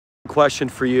question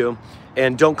for you,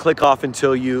 and don't click off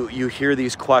until you hear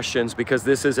these questions, because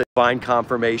this is a divine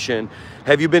confirmation.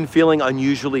 Have you been feeling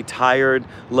unusually tired,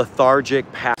 lethargic,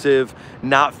 passive,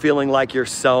 not feeling like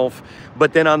yourself?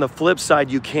 But then on the flip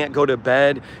side, you can't go to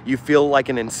bed. You feel like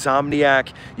an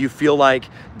insomniac. You feel like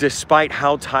despite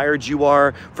how tired you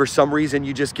are, for some reason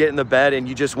you just get in the bed and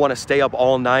you just want to stay up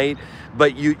all night,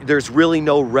 but there's really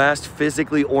no rest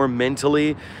physically or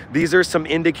mentally. These are some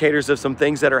indicators of some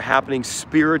things that are happening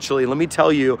spiritually. Let me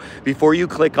tell you, before you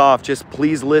click off, just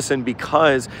please listen,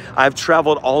 because I've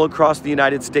traveled all across the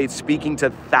United States speaking to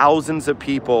thousands of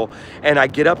people, and I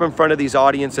get up in front of these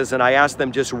audiences and I ask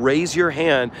them, just raise your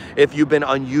hand if you've been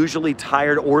unusually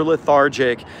tired or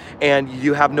lethargic and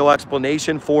you have no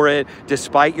explanation for it,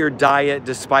 despite your diet,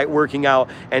 despite working out,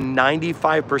 and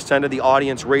 95% of the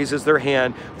audience raises their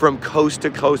hand from coast to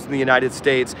coast in the United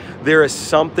States. There is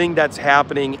something that's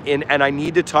happening, and I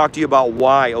need to talk to you about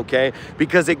why, okay?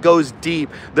 Because it goes deep.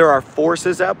 There are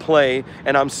forces at play,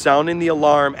 and I'm sounding the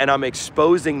alarm and I'm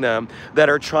exposing them, that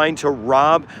are trying to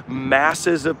rob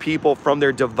masses of people from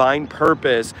their divine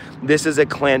purpose. This is a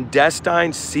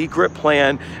clandestine, secret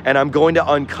plan, and I'm going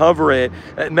to uncover it.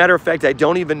 Matter of fact, I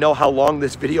don't even know how long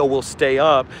this video will stay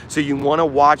up, so you want to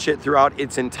watch it throughout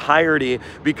its entirety,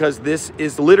 because this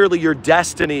is literally your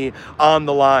destiny on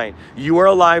the line. You are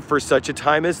alive for such a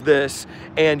time as this,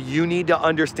 and you need to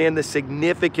understand the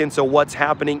significance of what's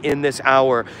happening in this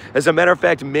hour. As a matter of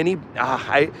fact,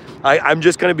 I'm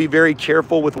just going to be very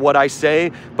careful with what I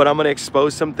say, but I'm going to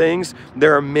expose some things.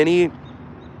 There are many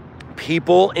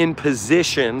people in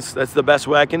positions, that's the best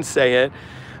way I can say it,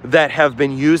 that have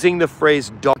been using the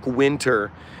phrase dark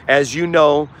winter. As you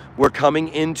know, we're coming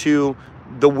into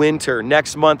the winter.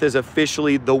 Next month is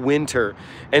officially the winter.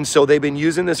 And so they've been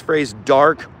using this phrase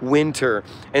dark winter.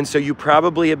 And so you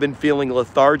probably have been feeling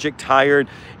lethargic, tired,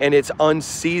 and it's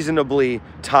unseasonably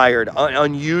tired,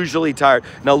 unusually tired.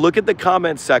 Now look at the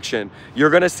comments section.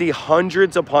 You're going to see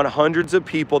hundreds upon hundreds of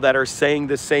people that are saying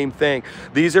the same thing.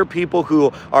 These are people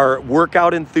who are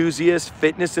workout enthusiasts,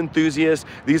 fitness enthusiasts.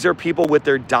 These are people with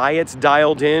their diets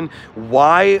dialed in.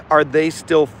 Why are they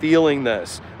still feeling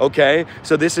this? Okay,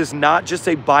 so this is not just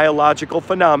a biological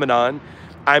phenomenon.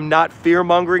 I'm not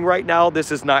fear-mongering right now.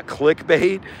 This is not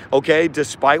clickbait, okay?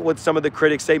 Despite what some of the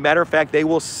critics say. Matter of fact, they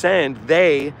will send,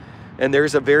 and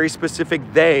there's a very specific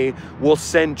they, will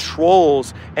send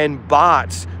trolls and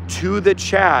bots to the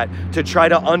chat to try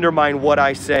to undermine what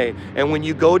I say. And when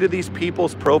you go to these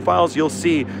people's profiles, you'll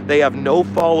see they have no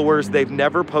followers. They've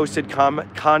never posted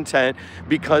content,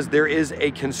 because there is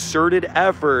a concerted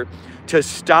effort to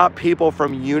stop people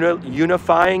from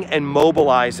unifying and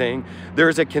mobilizing.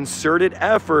 There's a concerted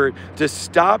effort to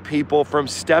stop people from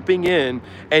stepping in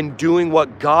and doing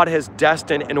what God has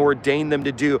destined and ordained them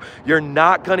to do. You're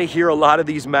not going to hear a lot of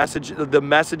these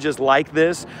messages like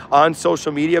this on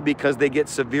social media, because they get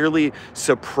severely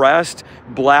suppressed,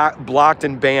 blocked,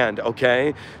 and banned,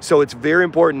 okay? So it's very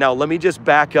important. Now, let me just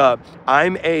back up.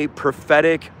 I'm a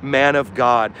prophetic man of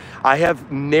God. I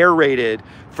have narrated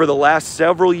for the last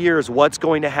several years what's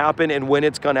going to happen and when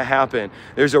it's going to happen.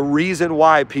 There's a reason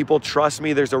why people trust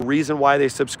me. There's a reason why they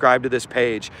subscribe to this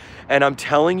page. And I'm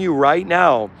telling you right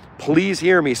now, please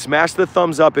hear me. Smash the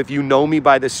thumbs up if you know me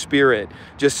by the Spirit.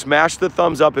 Just smash the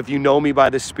thumbs up if you know me by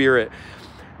the Spirit.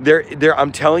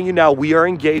 I'm telling you now, we are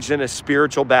engaged in a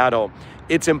spiritual battle.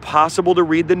 It's impossible to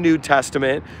read the New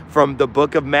Testament from the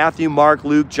book of Matthew, Mark,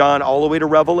 Luke, John, all the way to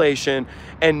Revelation,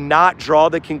 and not draw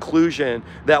the conclusion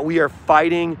that we are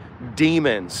fighting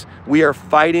demons. We are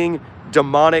fighting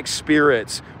demonic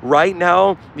spirits. Right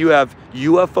now, you have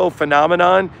UFO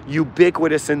phenomenon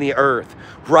ubiquitous in the earth.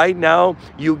 Right now,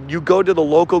 you go to the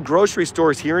local grocery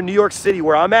stores here in New York City,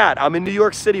 where I'm at. I'm in New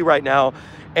York City right now,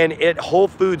 and at Whole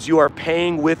Foods, you are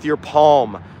paying with your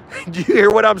palm. Do you hear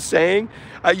what I'm saying?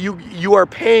 You are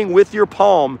paying with your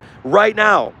palm right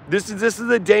now. This is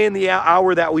the day and the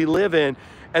hour that we live in.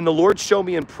 And the Lord showed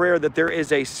me in prayer that there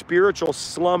is a spiritual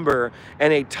slumber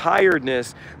and a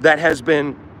tiredness that has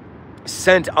been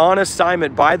sent on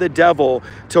assignment by the devil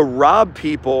to rob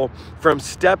people from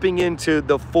stepping into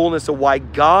the fullness of why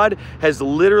God has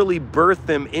literally birthed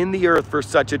them in the earth for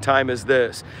such a time as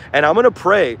this. And I'm going to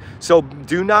pray. So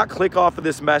do not click off of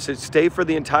this message. Stay for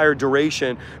the entire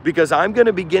duration, because I'm going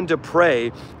to begin to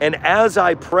pray. And as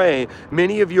I pray,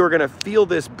 many of you are going to feel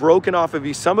this broken off of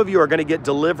you. Some of you are going to get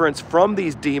deliverance from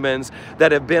these demons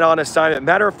that have been on assignment.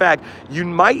 Matter of fact, you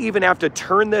might even have to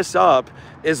turn this up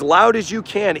as loud as you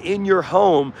can in your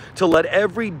home to let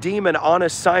every demon on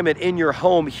assignment in your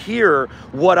home hear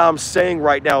what I'm saying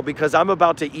right now, because I'm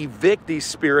about to evict these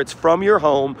spirits from your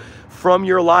home, from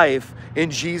your life, in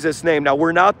Jesus' name. Now,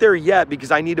 we're not there yet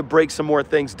because I need to break some more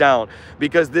things down,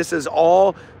 because this is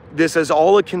all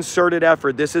a concerted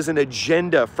effort. This is an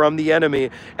agenda from the enemy,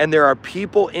 and there are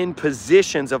people in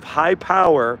positions of high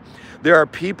power. There are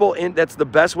people in, that's the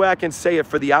best way I can say it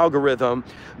for the algorithm,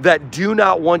 that do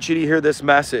not want you to hear this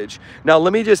message. Now,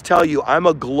 let me just tell you, I'm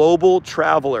a global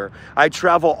traveler. I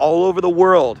travel all over the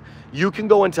world. You can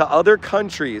go into other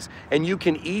countries and you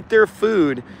can eat their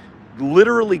food,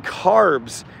 literally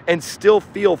carbs, and still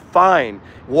feel fine,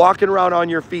 walking around on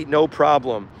your feet, no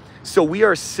problem. So we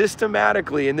are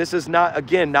systematically, and this is not,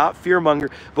 again, not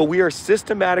fearmonger, but we are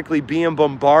systematically being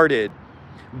bombarded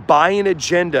by an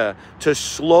agenda to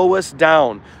slow us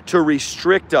down, to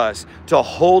restrict us, to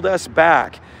hold us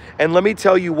back. And let me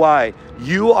tell you why.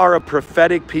 You are a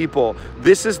prophetic people.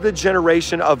 This is the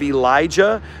generation of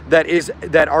Elijah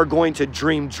that are going to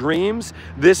dream dreams.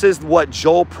 This is what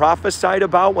Joel prophesied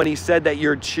about when he said that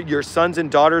your sons and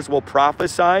daughters will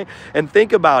prophesy. And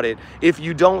think about it. If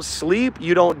you don't sleep,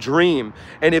 you don't dream.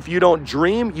 And if you don't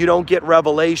dream, you don't get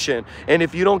revelation. And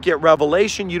if you don't get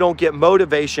revelation, you don't get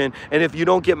motivation. And if you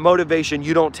don't get motivation,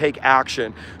 you don't take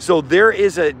action. So there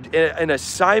is an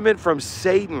assignment from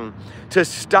Satan to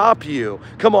stop you.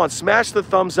 Come on, smash the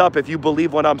thumbs up if you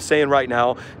believe what I'm saying right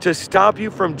now. To stop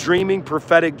you from dreaming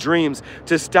prophetic dreams,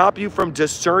 to stop you from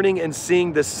discerning and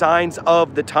seeing the signs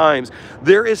of the times.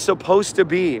 There is supposed to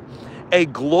be a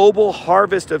global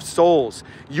harvest of souls.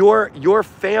 Your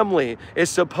family is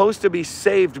supposed to be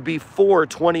saved before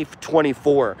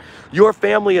 2024. Your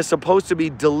family is supposed to be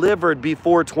delivered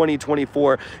before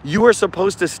 2024. You are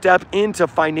supposed to step into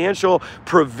financial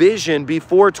provision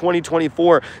before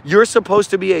 2024. You're supposed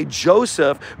to be a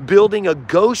Joseph building a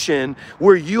Goshen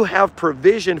where you have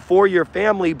provision for your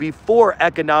family before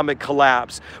economic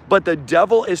collapse. But the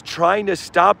devil is trying to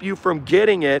stop you from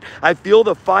getting it. I feel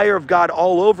the fire of God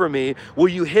all over me. Will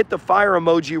you hit the fire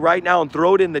emoji right now and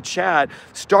throw it in the chat?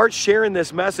 Start sharing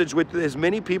this message with as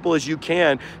many people as you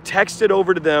can. Text it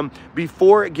over to them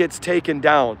before it gets taken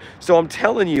down. So I'm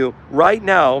telling you right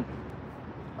now,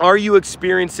 are you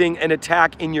experiencing an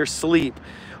attack in your sleep?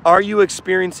 Are you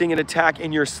experiencing an attack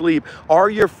in your sleep?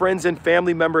 Are your friends and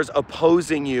family members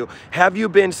opposing you? Have you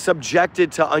been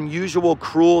subjected to unusual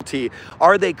cruelty?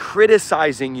 Are they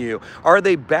criticizing you? Are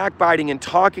they backbiting and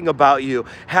talking about you?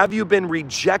 Have you been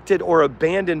rejected or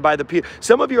abandoned by the people?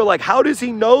 Some of you are like, how does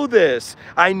he know this?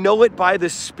 I know it by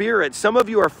the Spirit. Some of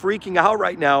you are freaking out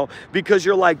right now because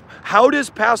you're like, how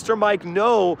does Pastor Mike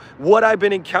know what I've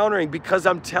been encountering? Because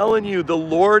I'm telling you, the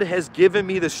Lord has given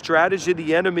me the strategy of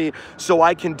the enemy so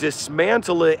I can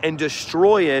dismantle it and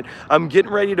destroy it. I'm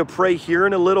getting ready to pray here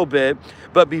in a little bit,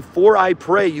 but before I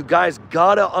pray, you guys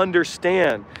gotta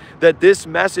understand that this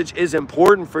message is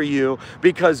important for you,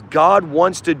 because God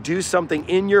wants to do something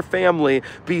in your family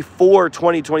before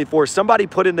 2024. Somebody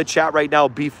put in the chat right now,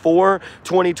 before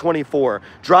 2024.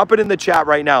 Drop it in the chat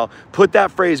right now. Put that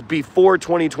phrase, before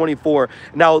 2024.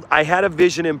 Now, I had a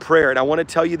vision in prayer, and I want to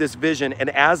tell you this vision,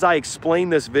 and as I explain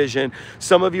this vision,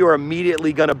 some of you are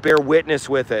immediately going to bear witness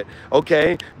with it,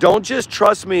 okay? Don't just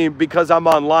trust me because I'm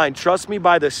online. Trust me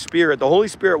by the Spirit. The Holy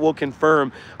Spirit will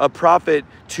confirm a prophet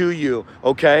to you,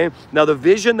 okay? Now, the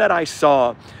vision that I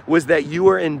saw was that you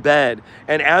were in bed,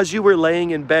 and as you were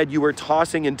laying in bed, you were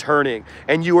tossing and turning,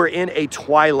 and you were in a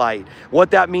twilight.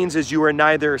 What that means is you were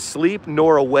neither asleep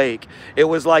nor awake. It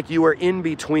was like you were in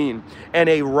between, and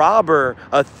a robber,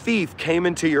 a thief, came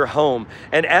into your home,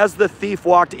 and as the thief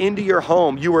walked into your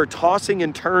home, you were tossing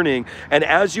and turning, and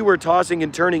as you were tossing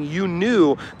and turning, you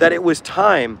knew that it was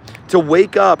time to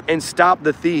wake up and stop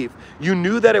the thief. You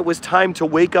knew that it was time to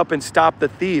wake up and stop the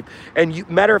thief. And you,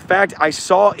 matter of fact, I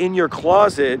saw in your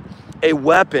closet a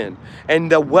weapon,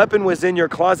 and the weapon was in your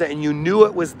closet, and you knew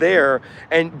it was there,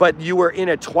 but you were in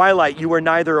a twilight. You were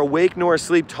neither awake nor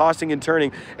asleep, tossing and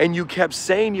turning, and you kept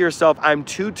saying to yourself, I'm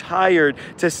too tired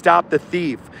to stop the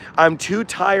thief. I'm too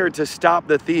tired to stop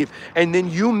the thief. And then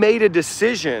you made a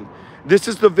decision. This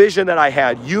is the vision that I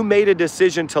had. You made a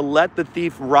decision to let the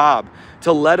thief rob,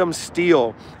 to let him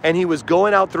steal. And he was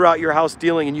going out throughout your house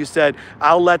stealing, and you said,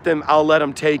 I'll let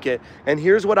them take it. And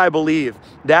here's what I believe.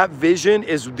 That vision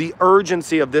is the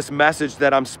urgency of this message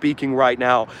that I'm speaking right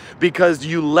now, because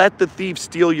you let the thief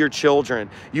steal your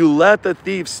children. You let the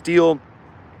thief steal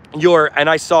and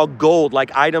I saw gold,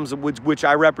 like items which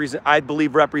I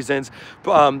believe represents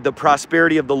the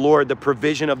prosperity of the Lord, the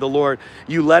provision of the Lord.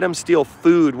 You let him steal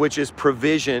food, which is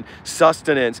provision,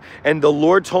 sustenance. And the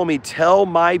Lord told me, tell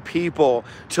my people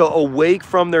to awake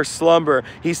from their slumber.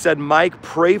 He said, Mike,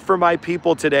 pray for my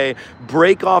people today.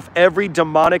 Break off every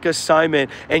demonic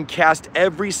assignment and cast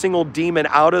every single demon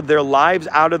out of their lives,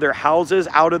 out of their houses,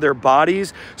 out of their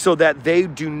bodies, so that they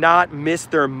do not miss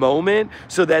their moment,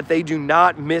 so that they do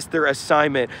not miss their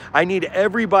assignment. I need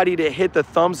everybody to hit the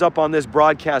thumbs up on this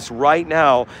broadcast right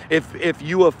now if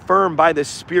you affirm by the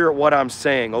Spirit what I'm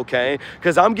saying, okay?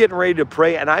 Because I'm getting ready to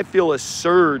pray and I feel a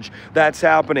surge that's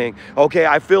happening, okay?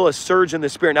 I feel a surge in the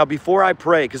Spirit. Now, before I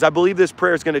pray, because I believe this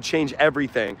prayer is going to change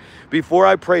everything, before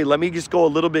I pray, let me just go a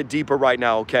little bit deeper right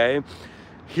now, okay?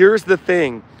 Here's the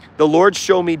thing. The Lord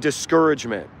showed me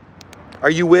discouragement. Are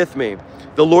you with me?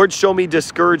 The Lord showed me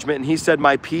discouragement, and he said,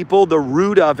 my people, the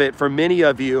root of it for many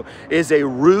of you is a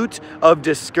root of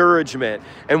discouragement.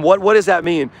 And what does that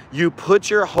mean? You put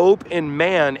your hope in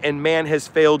man, and man has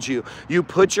failed you. You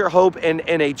put your hope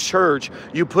in a church.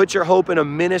 You put your hope in a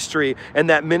ministry, and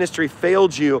that ministry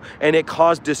failed you, and it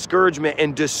caused discouragement,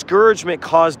 and discouragement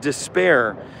caused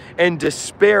despair. And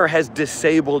despair has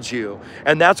disabled you.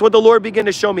 And that's what the Lord began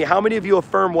to show me. How many of you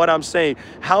affirm what I'm saying?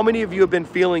 How many of you have been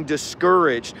feeling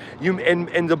discouraged?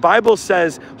 And the Bible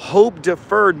says, hope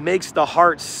deferred makes the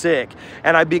heart sick.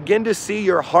 And I begin to see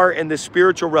your heart in the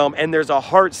spiritual realm, and there's a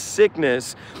heart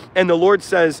sickness. And the Lord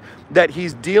says that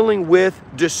he's dealing with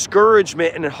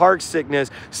discouragement and heart sickness.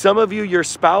 Some of you, your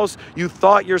spouse, you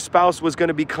thought your spouse was going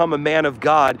to become a man of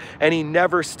God, and he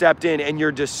never stepped in, and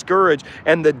you're discouraged,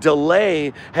 and the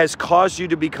delay has caused you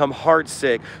to become heart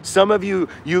sick. Some of you,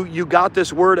 you got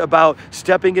this word about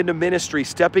stepping into ministry,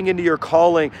 stepping into your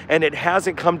calling, and it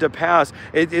hasn't come to pass.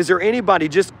 Is there anybody?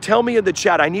 Just tell me in the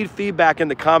chat. I need feedback in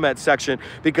the comment section,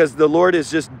 because the Lord is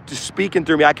just speaking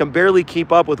through me. I can barely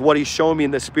keep up with what he's showing me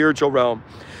in the spiritual realm.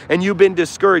 And you've been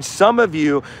discouraged. Some of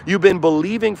you, you've been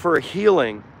believing for a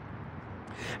healing.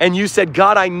 And you said,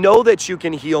 God, I know that you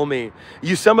can heal me.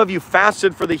 Some of you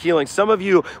fasted for the healing. Some of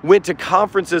you went to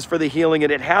conferences for the healing,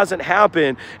 and it hasn't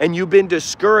happened. And you've been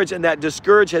discouraged, and that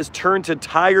discouraged has turned to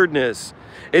tiredness.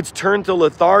 It's turned to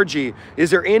lethargy. Is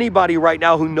there anybody right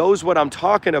now who knows what I'm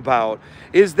talking about?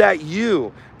 Is that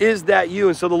you? Is that you?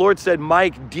 And so the Lord said,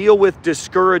 Mike, deal with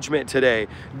discouragement today.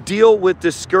 Deal with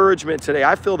discouragement today.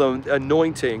 I feel the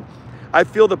anointing. I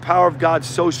feel the power of God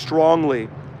so strongly.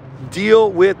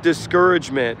 Deal with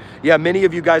discouragement. Yeah, many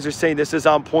of you guys are saying this is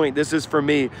on point. This is for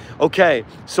me. Okay,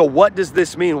 so what does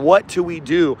this mean? What do we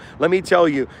do? Let me tell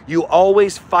you, you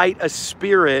always fight a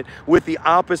spirit with the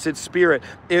opposite spirit.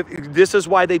 This is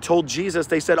why they told Jesus,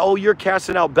 they said, oh, you're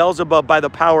casting out Beelzebub by the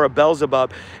power of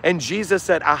Beelzebub. And Jesus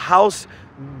said, a house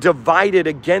divided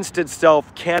against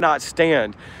itself cannot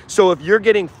stand. So if you're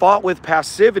getting fought with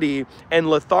passivity and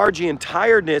lethargy and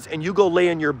tiredness, and you go lay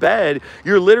in your bed,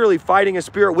 you're literally fighting a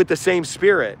spirit with the same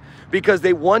spirit, because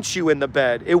they want you in the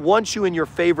bed. It wants you in your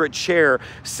favorite chair,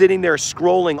 sitting there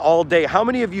scrolling all day. How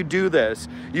many of you do this?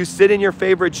 You sit in your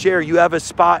favorite chair, you have a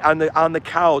spot on the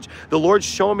couch. The Lord's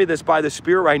showing me this by the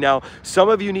Spirit right now. Some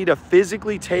of you need to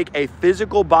physically take a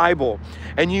physical Bible,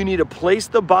 and you need to place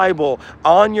the Bible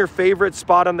on your favorite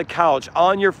spot on the couch,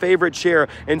 on your favorite chair,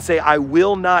 and say, I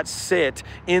will not sit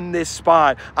in this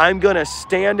spot. I'm gonna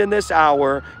stand in this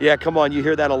hour. Yeah, come on, you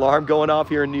hear that alarm going off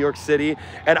here in New York City?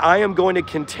 And I am going to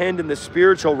contend in the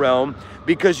spiritual realm,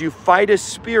 because you fight a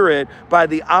spirit by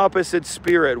the opposite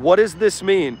spirit. What does this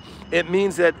mean? It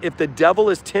means that if the devil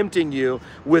is tempting you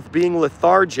with being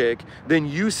lethargic, then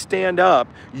you stand up,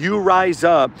 you rise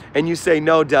up, and you say,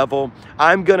 no, devil,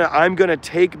 I'm gonna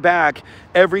take back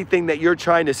everything that you're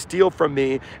trying to steal from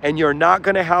me, and you're not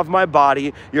gonna have my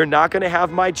body, you're not gonna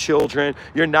have my children,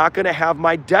 you're not gonna have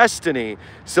my destiny.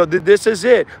 So this is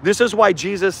it. This is why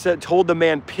Jesus told the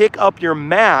man, pick up your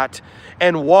mat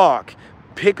and walk.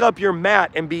 Pick up your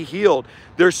mat and be healed.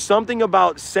 There's something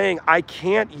about saying, I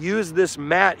can't use this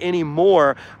mat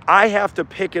anymore. I have to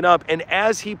pick it up. And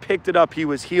as he picked it up, he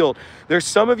was healed. There's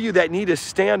some of you that need to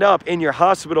stand up in your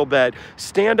hospital bed.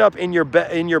 Stand up in your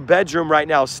bedroom right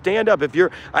now. Stand up if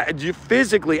you're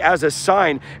physically as a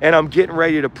sign. And I'm getting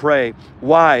ready to pray.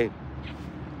 Why?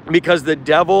 because the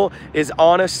devil is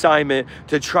on assignment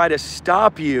to try to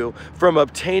stop you from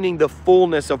obtaining the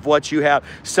fullness of what you have.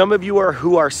 Some of you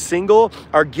who are single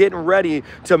are getting ready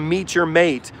to meet your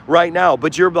mate right now,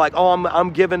 but you're like, oh,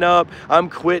 I'm giving up, I'm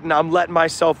quitting, I'm letting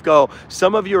myself go.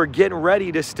 Some of you are getting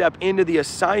ready to step into the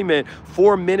assignment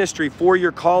for ministry, for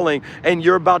your calling, and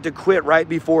you're about to quit right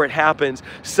before it happens.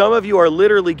 Some of you are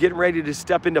literally getting ready to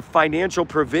step into financial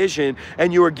provision,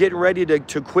 and you are getting ready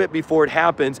to quit before it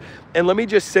happens. And let me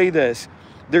just say this,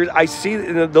 I see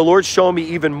the Lord showing me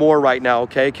even more right now,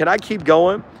 okay? Can I keep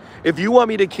going? If you want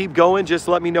me to keep going, just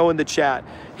let me know in the chat.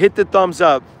 Hit the thumbs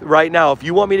up right now. If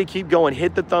you want me to keep going,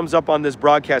 hit the thumbs up on this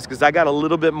broadcast, because I got a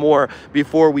little bit more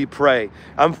before we pray.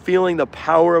 I'm feeling the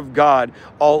power of God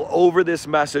all over this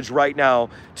message right now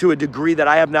to a degree that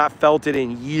I have not felt it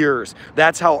in years.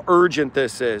 That's how urgent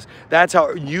this is. That's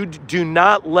how you do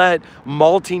not let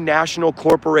multinational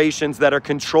corporations that are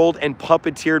controlled and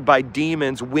puppeteered by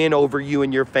demons win over you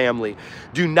and your family.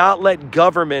 Do not let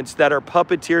governments that are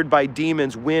puppeteered by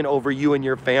demons win over you and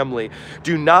your family.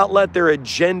 Do not let their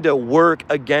agenda work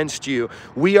against you.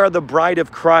 We are the bride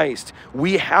of Christ.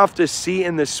 We have to see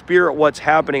in the spirit what's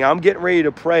happening. I'm getting ready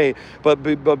to pray, but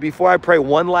before I pray,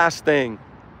 one last thing.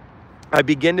 I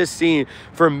begin to see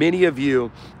for many of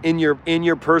you in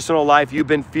your personal life, you've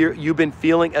been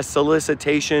feeling a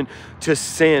solicitation to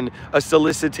sin, a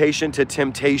solicitation to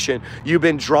temptation. You've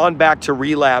been drawn back to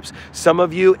relapse. Some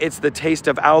of you, it's the taste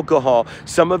of alcohol.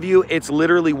 Some of you, it's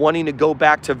literally wanting to go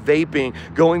back to vaping,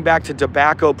 going back to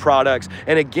tobacco products.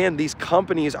 And again, these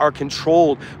companies are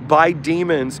controlled by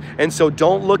demons. And so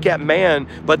don't look at man,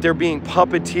 but they're being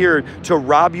puppeteered to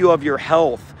rob you of your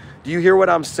health. Do you hear what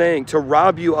I'm saying? To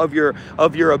rob you of your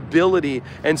ability.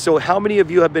 And so how many of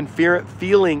you have been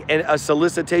feeling a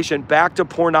solicitation back to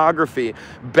pornography,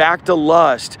 back to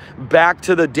lust, back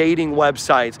to the dating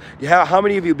websites? How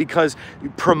many of you, because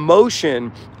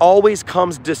promotion always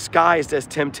comes disguised as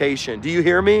temptation. Do you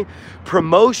hear me?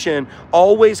 Promotion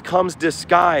always comes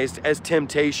disguised as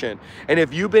temptation. And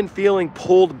if you've been feeling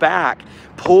pulled back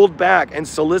and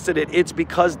solicited, it's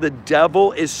because the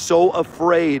devil is so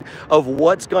afraid of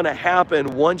what's going to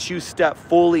happen once you step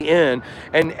fully in.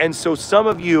 And so some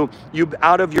of you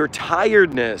out of your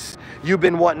tiredness, you've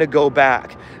been wanting to go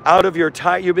back. Out of your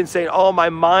you've been saying, oh, my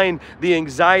mind, the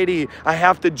anxiety, I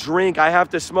have to drink, I have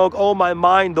to smoke. Oh, my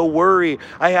mind, the worry,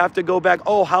 I have to go back.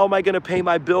 Oh, how am I going to pay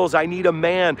my bills? I need a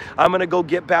man. I'm going to go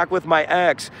get back with my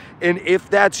ex. And if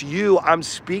that's you, I'm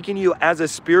speaking to you as a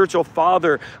spiritual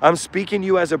father. I'm speaking to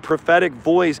you as a prophetic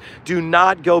voice. Do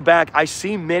not go back. I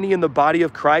see many in the body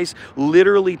of Christ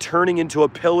literally turning into a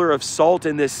pillar of salt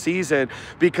in this season,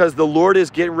 because the Lord is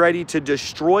getting ready to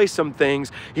destroy some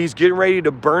things. He's getting ready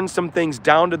to burn some things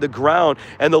down to the ground.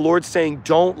 And the Lord's saying,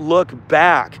 don't look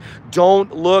back.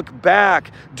 Don't look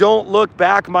back. Don't look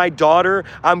back, my daughter.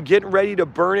 I'm getting ready to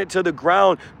burn it to the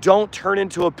ground. Don't turn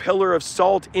into a pillar of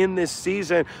salt in this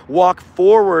season. Walk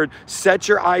forward. Set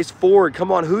your eyes forward.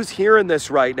 Come on, who's hearing this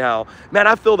right now? Man,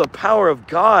 I feel the power of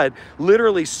God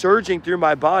literally surging through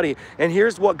my body. And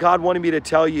here's what God wanted me to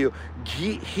tell you.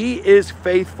 He is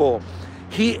faithful.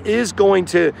 He is going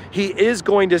to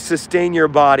sustain your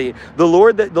body. The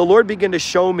Lord began to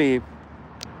show me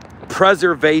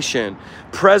preservation.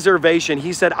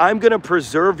 He said, I'm going to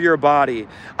preserve your body.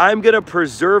 I'm going to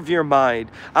preserve your mind.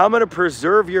 I'm going to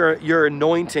preserve your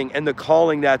anointing and the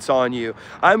calling that's on you.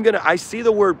 I see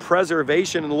the word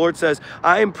preservation, and the Lord says,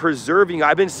 I am preserving you.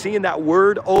 I've been seeing that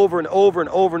word over and over and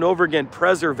over and over again,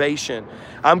 preservation.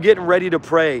 I'm getting ready to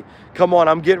pray. Come on,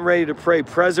 I'm getting ready to pray.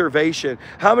 Preservation.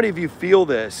 How many of you feel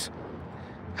this?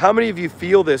 How many of you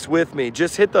feel this with me?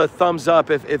 Just hit the thumbs up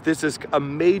if this is a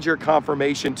major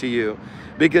confirmation to you,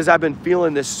 because I've been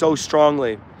feeling this so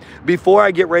strongly. Before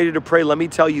I get ready to pray, let me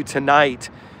tell you tonight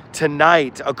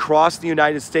across the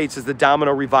United States is the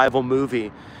Domino Revival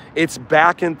movie. It's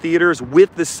back in theaters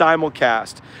with the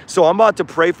simulcast. So I'm about to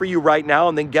pray for you right now,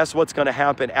 and then guess what's going to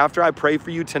happen? After I pray for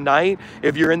you tonight,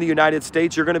 if you're in the United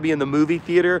States, you're going to be in the movie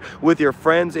theater with your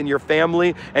friends and your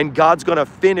family, and God's going to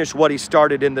finish what he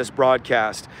started in this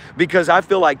broadcast, because I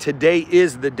feel like today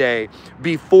is the day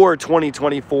before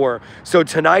 2024. So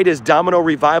tonight is Domino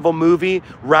Revival movie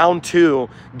round 2.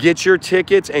 Get your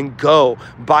tickets and go.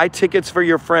 Buy tickets for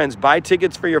your friends. Buy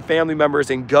tickets for your family members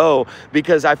and go,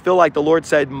 because I feel like the Lord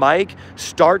said, Mike,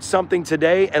 start something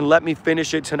today and let me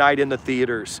finish it tonight in the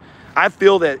theaters. I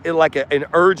feel that like an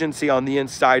urgency on the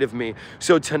inside of me.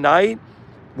 So tonight,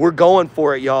 we're going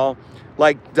for it, y'all.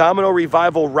 like Domino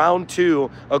Revival round 2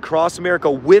 across America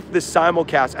with the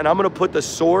simulcast. And I'm going to put the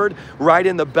sword right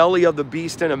in the belly of the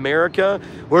beast in America.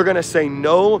 We're going to say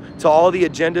no to all the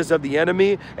agendas of the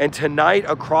enemy. And tonight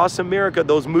across America,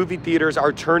 those movie theaters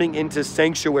are turning into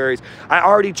sanctuaries. I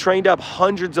already trained up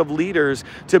hundreds of leaders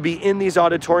to be in these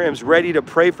auditoriums ready to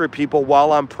pray for people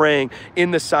while I'm praying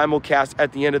in the simulcast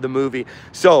at the end of the movie.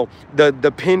 So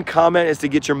the pinned comment is to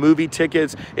get your movie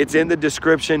tickets. It's in the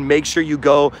description. Make sure you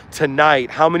go tonight.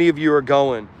 How many of you are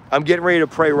going? I'm getting ready to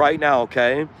pray right now,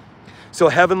 okay? So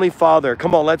Heavenly Father,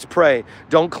 come on, let's pray.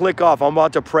 Don't click off. I'm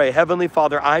about to pray. Heavenly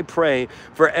Father, I pray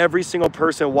for every single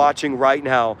person watching right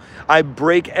now. I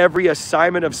break every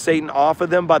assignment of Satan off of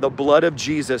them by the blood of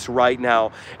Jesus right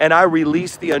now. And I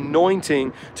release the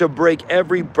anointing to break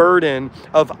every burden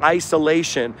of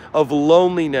isolation, of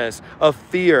loneliness, of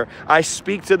fear. I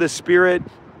speak to the spirit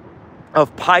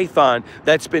of Python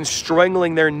that's been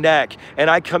strangling their neck. And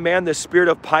I command the spirit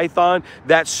of Python,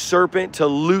 that serpent, to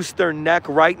loose their neck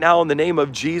right now in the name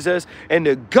of Jesus and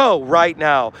to go right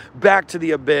now back to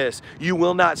the abyss. You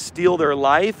will not steal their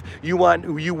life. You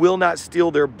will not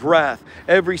steal their breath.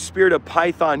 Every spirit of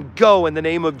Python, go in the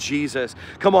name of Jesus.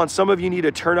 Come on, some of you need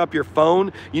to turn up your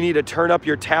phone. You need to turn up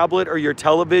your tablet or your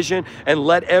television and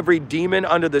let every demon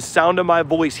under the sound of my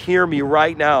voice hear me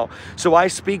right now. So I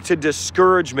speak to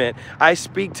discouragement. I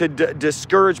speak to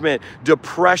discouragement,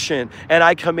 depression, and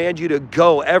I command you to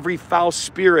go. Every foul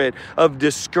spirit of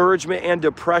discouragement and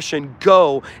depression,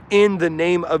 go in the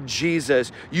name of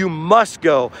Jesus. You must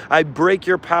go. I break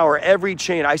your power, every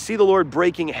chain. I see the Lord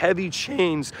breaking heavy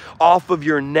chains off of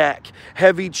your neck.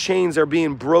 Heavy chains are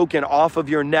being broken off of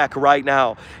your neck right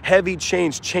now. Heavy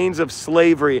chains, chains of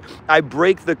slavery. I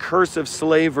break the curse of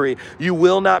slavery. You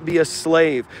will not be a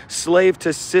slave. Slave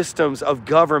to systems of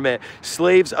government.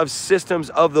 Slaves of systems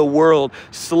of the world,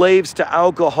 slaves to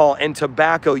alcohol and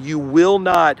tobacco. You will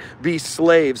not be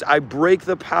slaves. I break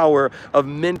the power of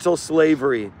mental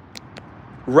slavery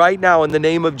right now in the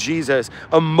name of Jesus.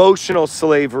 Emotional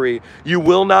slavery. You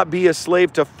will not be a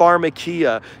slave to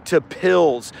pharmakeia, to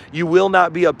pills. You will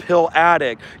not be a pill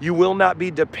addict. You will not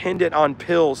be dependent on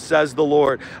pills, says the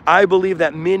Lord. I believe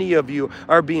that many of you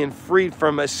are being freed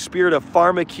from a spirit of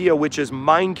pharmakeia, which is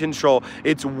mind control.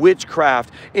 It's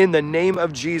witchcraft. In the name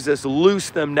of Jesus, loose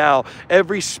them now.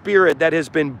 Every spirit that has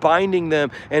been binding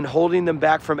them and holding them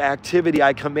back from activity,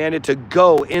 I command it to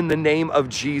go in the name of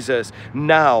Jesus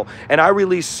now. And I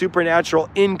release supernatural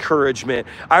encouragement.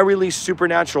 I release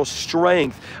supernatural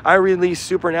strength. I release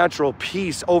supernatural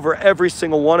peace over every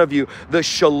single one of you. The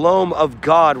shalom of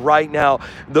God right now.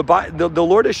 The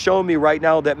Lord is showing me right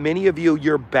now that many of you,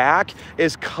 your back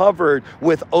is covered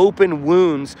with open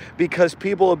wounds because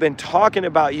people have been talking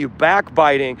about you,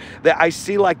 backbiting, that I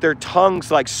see like their tongues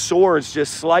like swords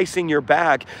just slicing your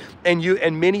back. And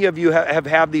many of you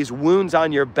have these wounds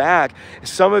on your back.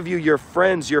 Some of you, your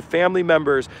friends, your family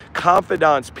members, confidants,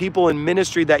 people in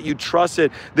ministry that you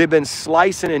trusted, they've been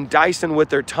slicing and dicing with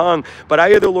their tongue. But I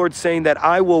hear the Lord saying that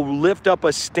I will lift up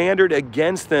a standard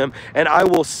against them and I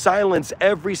will silence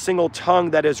every single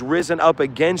tongue that has risen up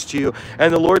against you.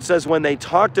 And the Lord says when they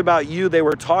talked about you, they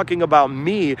were talking about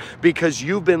me because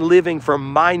you've been living for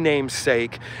my name's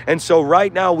sake. And so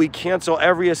right now we cancel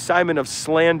every assignment of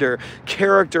slander,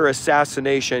 character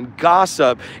assassination,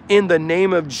 gossip. In the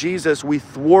name of Jesus, we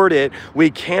thwart it, we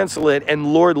cancel it,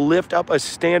 and Lord, lift up a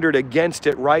standard against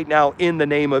it right now in the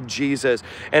name of Jesus.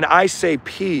 And I say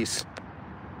peace.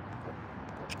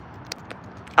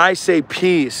 I say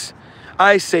peace.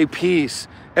 I say peace.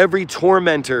 Every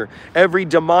tormentor, every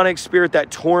demonic spirit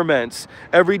that torments,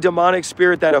 every demonic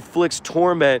spirit that afflicts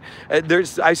torment.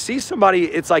 I see somebody,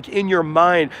 it's like in your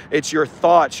mind, it's your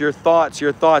thoughts, your thoughts,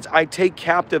 your thoughts. I take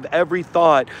captive every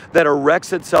thought that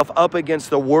erects itself up against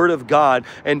the word of God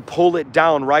and pull it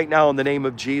down right now in the name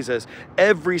of Jesus.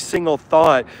 Every single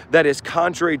thought that is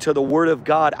contrary to the word of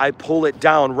God, I pull it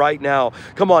down right now.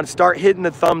 Come on, start hitting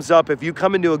the thumbs up. If you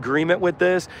come into agreement with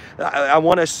this, I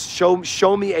want to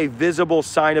show me a visible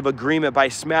sign of agreement by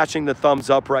smashing the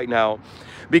thumbs up right now.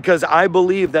 Because I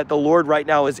believe that the Lord right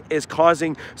now is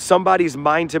causing somebody's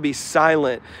mind to be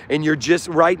silent. And you're just,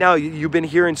 right now, you've been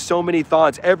hearing so many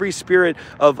thoughts. Every spirit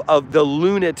of the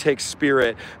lunatic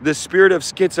spirit, the spirit of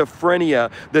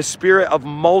schizophrenia, the spirit of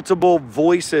multiple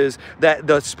voices, that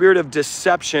the spirit of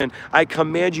deception, I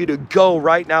command you to go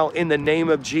right now in the name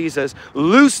of Jesus.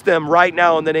 Loose them right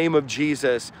now in the name of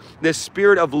Jesus. The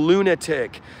spirit of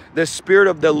lunatic, the spirit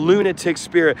of the lunatic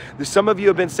spirit. Some of you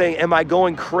have been saying, am I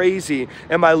going crazy?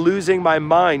 Am I losing my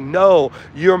mind? No,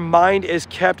 your mind is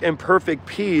kept in perfect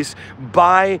peace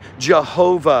by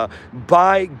Jehovah,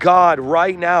 by God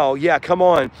right now. Yeah, come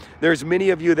on. There's many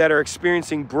of you that are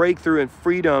experiencing breakthrough and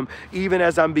freedom even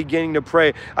as I'm beginning to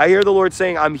pray. I hear the Lord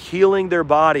saying, I'm healing their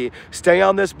body. Stay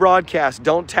on this broadcast.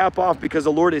 Don't tap off, because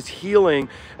the Lord is healing.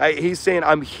 He's saying,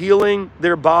 I'm healing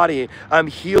their body. I'm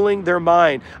healing their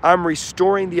mind. I'm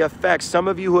restoring the effects. Some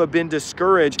of you who have been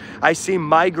discouraged, I see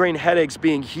migraine headaches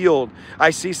being healed. I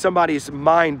see somebody's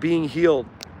mind being healed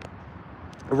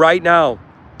right now.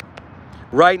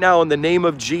 Right now, in the name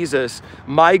of Jesus,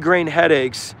 migraine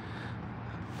headaches,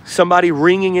 somebody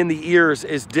ringing in the ears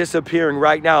is disappearing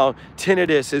right now.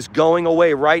 Tinnitus is going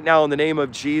away right now in the name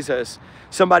of Jesus.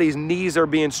 Somebody's knees are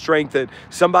being strengthened.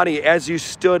 Somebody, as you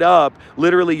stood up,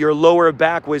 literally your lower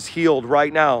back was healed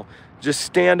right now. Just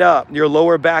stand up. Your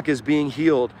lower back is being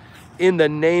healed in the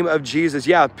name of Jesus.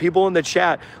 Yeah, people in the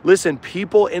chat, listen,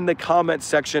 people in the comment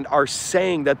section are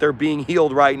saying that they're being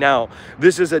healed right now.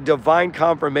 This is a divine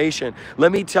confirmation.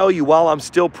 Let me tell you, while I'm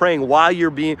still praying, why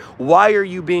are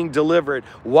you being delivered?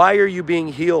 Why are you being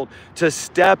healed? To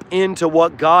step into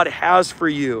what God has for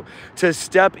you, to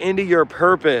step into your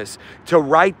purpose, to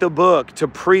write the book, to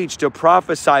preach, to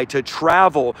prophesy, to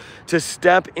travel, to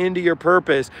step into your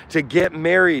purpose, to get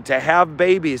married, to have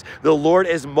babies. The Lord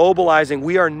is mobilizing.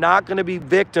 We are not going to be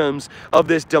victims of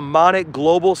this demonic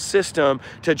global system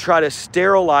to try to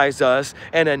sterilize us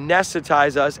and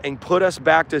anesthetize us and put us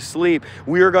back to sleep.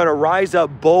 We are going to rise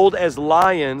up bold as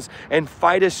lions and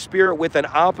fight a spirit with an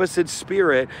opposite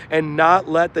spirit and not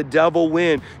let the devil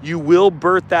win. You will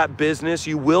birth that business.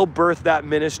 You will birth that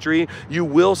ministry. You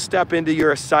will step into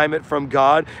your assignment from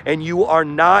God, and you are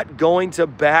not going to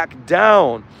back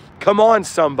down. Come on,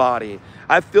 somebody.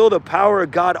 I feel the power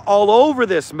of God all over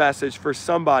this message for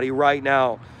somebody right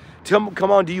now.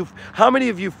 Come on, how many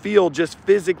of you feel just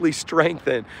physically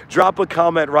strengthened? Drop a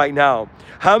comment right now.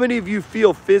 How many of you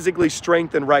feel physically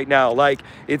strengthened right now? Like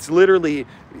it's literally,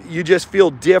 you just feel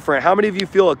different. How many of you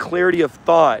feel a clarity of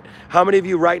thought? How many of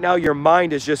you right now, your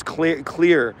mind is just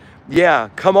clear? Yeah,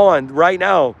 come on, right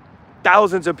now.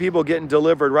 Thousands of people getting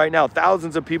delivered right now.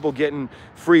 Thousands of people getting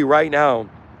free right now.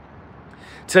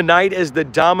 Tonight is the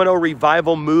Domino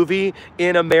revival movie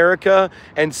in America,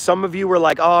 and some of you were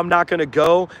like, oh, I'm not going to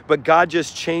go, but God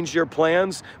just changed your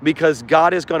plans, because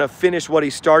God is going to finish what he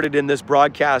started in this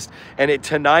broadcast. And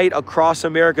tonight across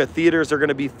America, theaters are going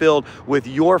to be filled with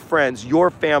your friends, your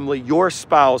family, your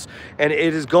spouse, and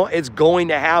it's going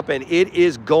to happen. It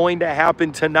is going to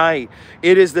happen tonight.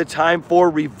 It is the time for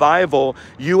revival.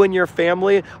 You and your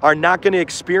family are not going to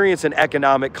experience an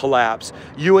economic collapse.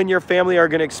 You and your family are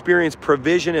going to experience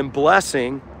provision and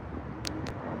blessing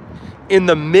in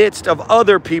the midst of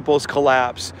other people's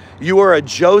collapse. You are a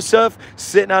Joseph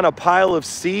sitting on a pile of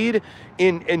seed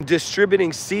in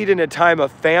distributing seed in a time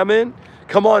of famine.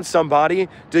 Come on, somebody.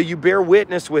 Do you bear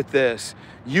witness with this?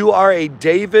 You are a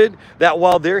David that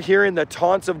while they're hearing the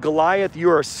taunts of Goliath, you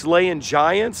are slaying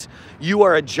giants. You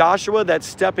are a Joshua that's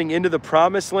stepping into the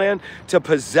promised land to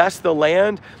possess the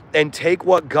land and take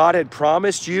what God had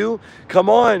promised you. Come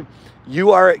on.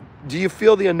 Do you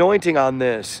feel the anointing on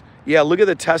this? Yeah, look at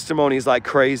the testimonies like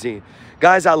crazy.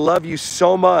 Guys, I love you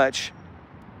so much.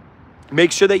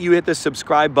 Make sure that you hit the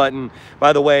subscribe button.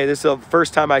 By the way, this is the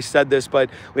first time I said this,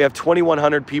 but we have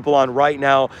 2,100 people on right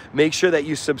now. Make sure that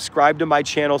you subscribe to my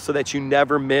channel so that you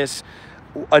never miss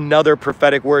another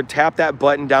prophetic word. Tap that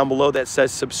button down below that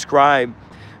says subscribe,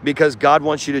 because God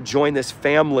wants you to join this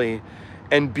family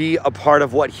and be a part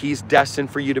of what he's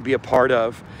destined for you to be a part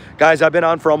of. Guys, I've been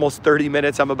on for almost 30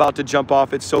 minutes. I'm about to jump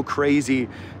off. It's so crazy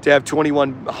to have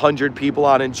 2,100 people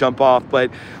on and jump off,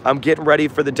 but I'm getting ready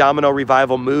for the Domino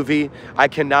Revival movie. I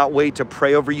cannot wait to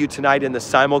pray over you tonight in the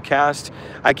simulcast.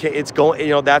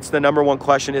 That's the number one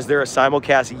question. Is there a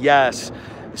simulcast? Yes.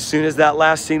 As soon as that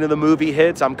last scene of the movie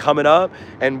hits, I'm coming up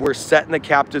and we're setting the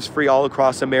captives free all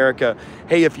across America.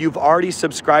 Hey, if you've already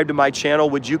subscribed to my channel,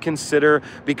 would you consider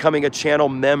becoming a channel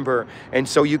member? And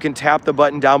so you can tap the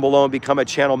button down below and become a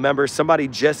channel member. Somebody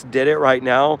just did it right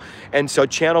now. And so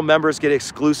channel members get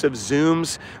exclusive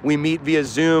Zooms. We meet via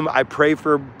Zoom. I pray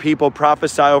for people,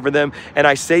 prophesy over them, and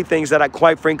I say things that I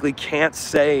quite frankly can't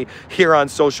say here on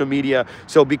social media.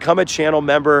 So become a channel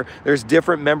member. There's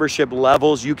different membership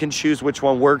levels. You can choose which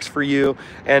one works for you,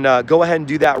 and go ahead and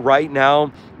do that right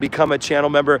now. Become a channel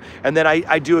member. And then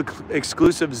I do exclusive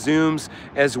Zooms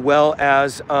as well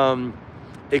as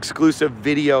exclusive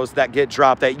videos that get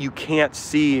dropped that you can't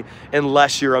see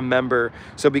unless you're a member.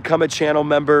 So become a channel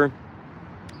member.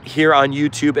 here on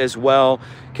YouTube as well.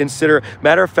 Consider,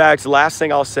 matter of fact, last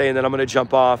thing I'll say, and then I'm gonna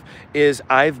jump off, is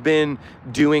I've been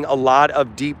doing a lot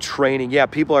of deep training. Yeah,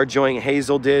 people are joining.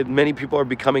 Hazel did. Many people are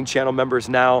becoming channel members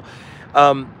now.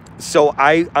 So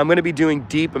I'm going to be doing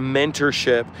deep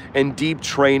mentorship and deep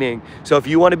training. So if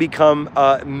you want to become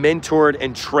mentored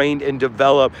and trained and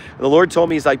developed, the Lord told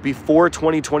me, he's like, before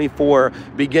 2024,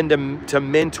 begin to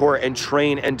mentor and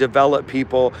train and develop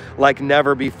people like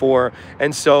never before.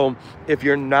 And so if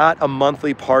you're not a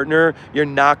monthly partner, you're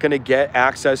not going to get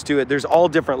access to it. There's all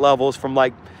different levels, from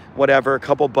like whatever, a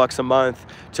couple bucks a month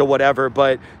to whatever,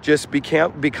 but just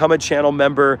become a channel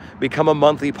member, become a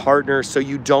monthly partner, so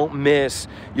you don't miss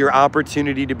your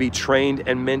opportunity to be trained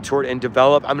and mentored and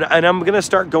developed. I'm gonna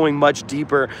start going much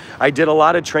deeper. I did a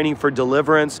lot of training for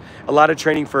deliverance, a lot of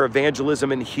training for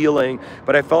evangelism and healing,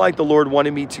 but I felt like the Lord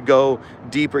wanted me to go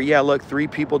deeper. Yeah, look, 3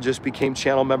 people just became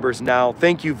channel members now.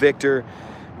 Thank you, Victor.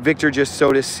 Victor just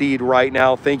sowed a seed right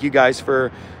now. Thank you guys for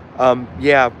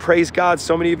yeah, praise God.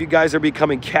 So many of you guys are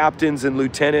becoming captains and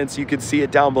lieutenants. You can see it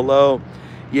down below.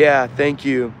 Yeah, thank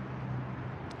you.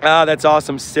 Ah, that's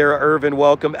awesome. Sarah Irvin,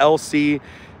 welcome. LC,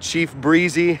 Chief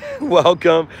Breezy,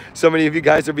 welcome. So many of you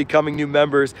guys are becoming new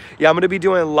members. Yeah, I'm going to be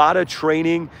doing a lot of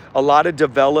training, a lot of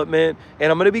development,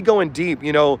 and I'm going to be going deep.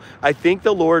 You know, I think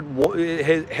the Lord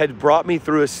had brought me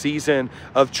through a season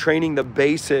of training the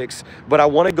basics, but I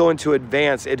want to go into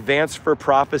advanced for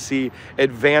prophecy,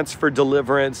 advanced for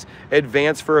deliverance,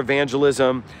 advanced for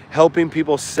evangelism, helping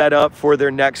people set up for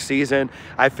their next season.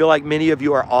 I feel like many of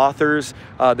you are authors.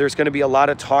 There's going to be a lot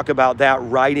of talk about that,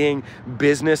 writing,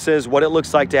 businesses, what it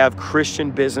looks like to have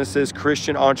Christian businesses,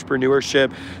 Christian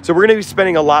entrepreneurship. So we're going to be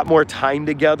spending a lot more time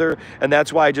together, and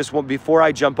that's why I just want, before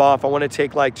I jump off, I want to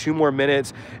take like 2 more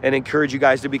minutes and encourage you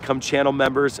guys to become channel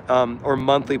members or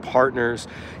monthly partners.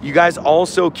 You guys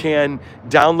also can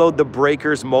download the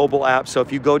Breakers mobile app. So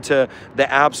if you go to the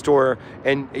App Store,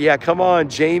 and yeah, come on,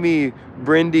 Jamie,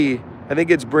 Brindy, I think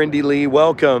it's Brindy Lee,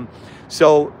 welcome.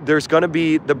 So there's going to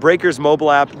be the Breakers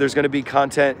mobile app. There's going to be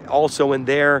content also in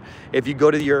there. If you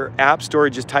go to your app store,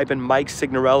 just type in Mike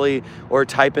Signorelli or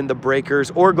type in the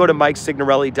Breakers, or go to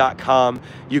MikeSignorelli.com.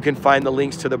 You can find the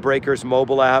links to the Breakers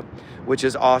mobile app, which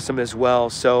is awesome as well.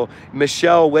 So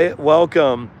Michelle,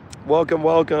 welcome, welcome,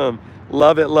 welcome.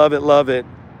 Love it, love it, love it.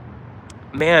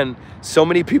 Man, so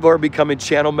many people are becoming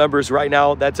channel members right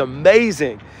now. That's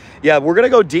amazing. Yeah, we're going to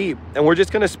go deep, and we're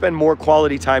just going to spend more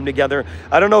quality time together.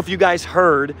 I don't know if you guys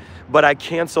heard, but I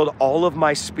canceled all of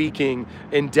my speaking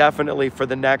indefinitely for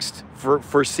the next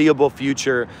foreseeable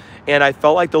future. And I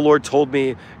felt like the Lord told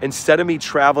me, instead of me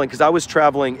traveling, because I was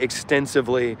traveling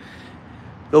extensively,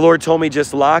 the Lord told me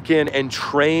just lock in and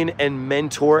train and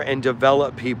mentor and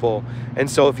develop people.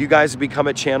 And so if you guys become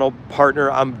a channel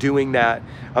partner, I'm doing that.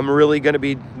 I'm really going to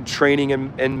be training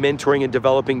and mentoring and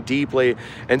developing deeply.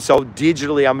 And so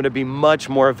digitally, I'm going to be much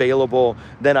more available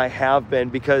than I have been,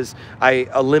 because I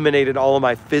eliminated all of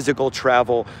my physical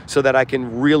travel so that I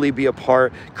can really be a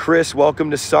part. Chris, welcome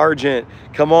to Sergeant.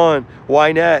 Come on.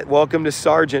 Wynette, welcome to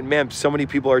Sergeant. Man, so many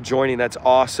people are joining. That's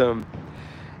awesome.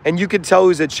 And you can tell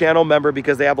who's a channel member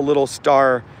because they have a little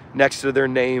star next to their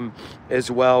name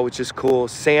as well, which is cool.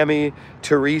 Sammy,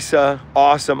 Teresa,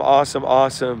 awesome, awesome,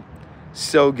 awesome.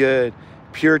 So good.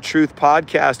 Pure Truth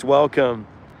Podcast, welcome.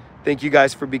 Thank you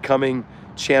guys for becoming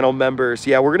channel members.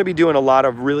 Yeah, we're going to be doing a lot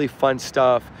of really fun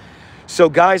stuff. So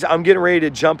guys, I'm getting ready to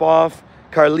jump off.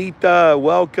 Carlita,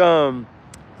 welcome.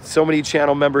 So many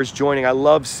channel members joining. I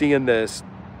love seeing this.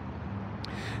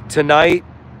 Tonight,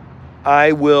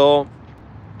 I will...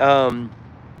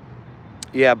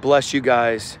 yeah, bless you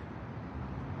guys.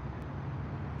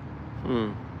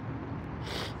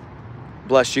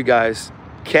 Bless you guys.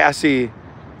 Cassie,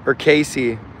 or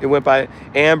Casey, it went by.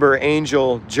 Amber,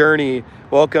 Angel, Journey,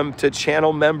 welcome to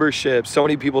channel membership. So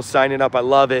many people signing up. I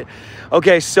love it.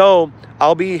 Okay, so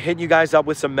I'll be hitting you guys up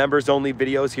with some members only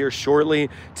videos here shortly.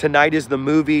 Tonight is the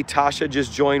movie. Tasha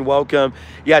just joined, welcome.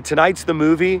 Yeah, tonight's the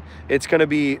movie. It's gonna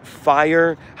be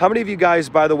fire. How many of you guys,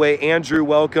 by the way, Andrew,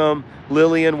 welcome.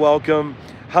 Lillian, welcome.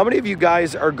 How many of you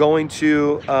guys are going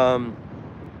to,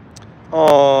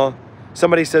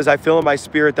 somebody says, I feel in my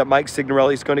spirit that Mike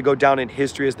Signorelli is going to go down in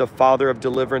history as the father of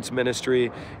deliverance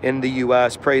ministry in the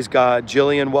U.S. Praise God.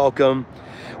 Jillian, welcome.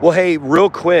 Well, hey, real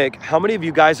quick, how many of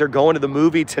you guys are going to the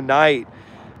movie tonight?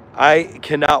 I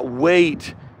cannot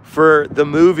wait for the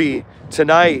movie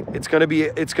tonight. It's gonna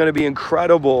be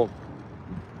incredible.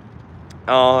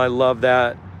 Oh, I love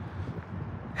that.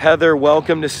 Heather,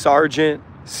 welcome to Sergeant.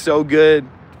 So good.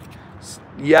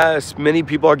 Yes, many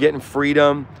people are getting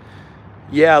freedom.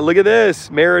 Yeah, look at this.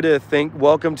 Meredith,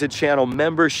 welcome to channel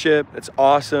membership. That's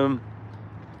awesome.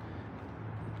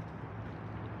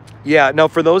 Yeah, now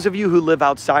for those of you who live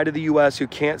outside of the US who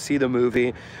can't see the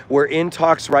movie, we're in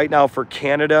talks right now for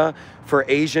Canada, for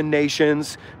Asian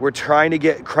nations. We're trying to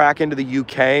get crack into the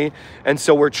UK. And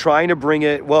so we're trying to bring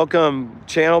it. Welcome,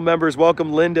 channel members.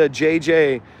 Welcome, Linda,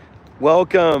 JJ.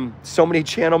 Welcome. So many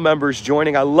channel members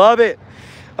joining. I love it.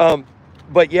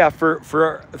 But yeah,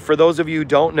 for those of you who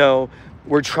don't know,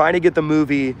 we're trying to get the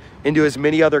movie into as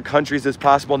many other countries as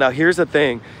possible. Now, here's the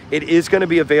thing. It is going to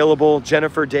be available.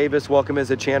 Jennifer Davis, welcome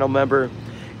as a channel member.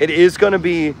 It is going to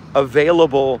be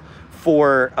available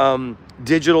for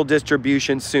digital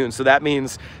distribution soon. So that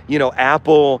means, you know,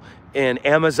 Apple and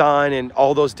Amazon and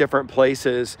all those different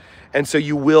places. And so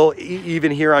you will,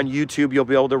 even here on YouTube, you'll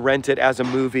be able to rent it as a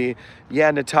movie. Yeah,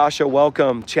 Natasha,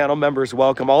 welcome. Channel members,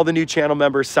 welcome. All the new channel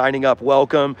members signing up,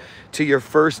 welcome to your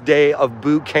first day of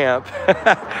boot camp.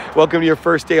 Welcome to your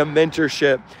first day of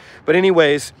mentorship. But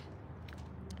anyways,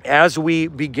 as we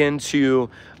begin to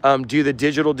do the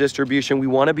digital distribution, we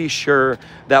want to be sure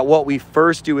that what we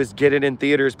first do is get it in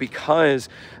theaters, because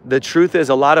the truth is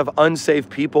a lot of unsaved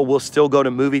people will still go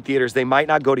to movie theaters. They might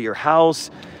not go to your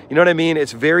house. You know what I mean?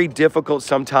 It's very difficult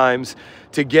sometimes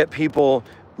to get people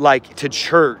like to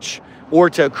church or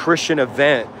to a Christian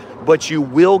event, but you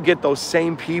will get those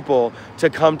same people to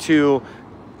come to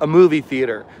a movie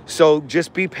theater. So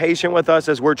just be patient with us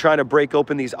as we're trying to break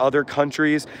open these other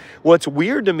countries. What's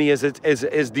weird to me is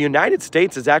the United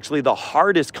States is actually the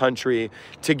hardest country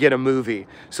to get a movie.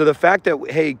 So the fact that,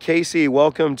 hey, Casey,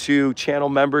 welcome to channel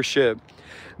membership.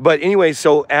 But anyway,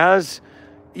 so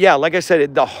yeah, like I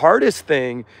said, the hardest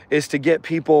thing is to get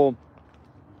people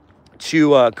to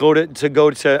the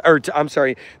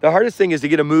hardest thing is to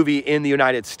get a movie in the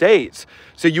United States.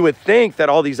 So you would think that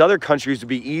all these other countries would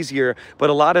be easier,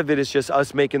 but a lot of it is just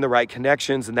us making the right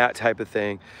connections and that type of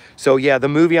thing. So yeah, the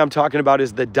movie I'm talking about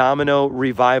is the Domino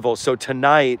Revival. So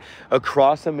tonight,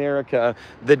 across America,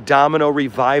 the Domino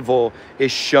Revival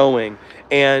is showing.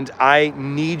 And I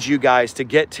need you guys to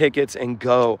get tickets and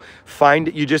go.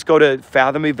 You just go to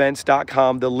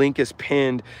fathomevents.com. The link is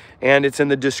pinned and it's in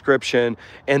the description.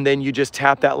 And then you just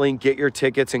tap that link, get your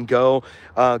tickets and go.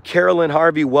 Carolyn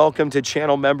Harvey, welcome to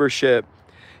channel membership.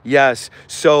 Yes,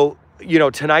 so, you know,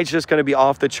 tonight's just gonna be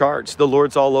off the charts. The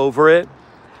Lord's all over it.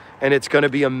 And it's going to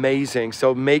be amazing.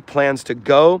 So make plans to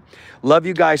go. Love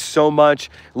you guys so much.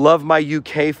 Love my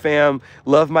UK fam.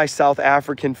 Love my South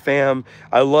African fam.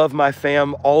 I love my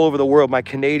fam all over the world, my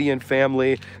Canadian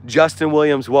family. Justin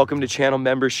Williams, welcome to channel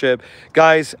membership.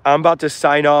 Guys, I'm about to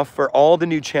sign off. For all the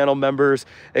new channel members,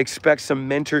 expect some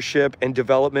mentorship and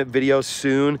development videos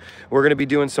soon. We're going to be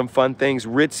doing some fun things.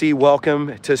 Ritzy,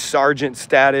 welcome to Sergeant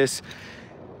status.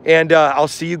 And I'll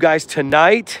see you guys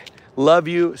tonight. Love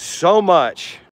you so much.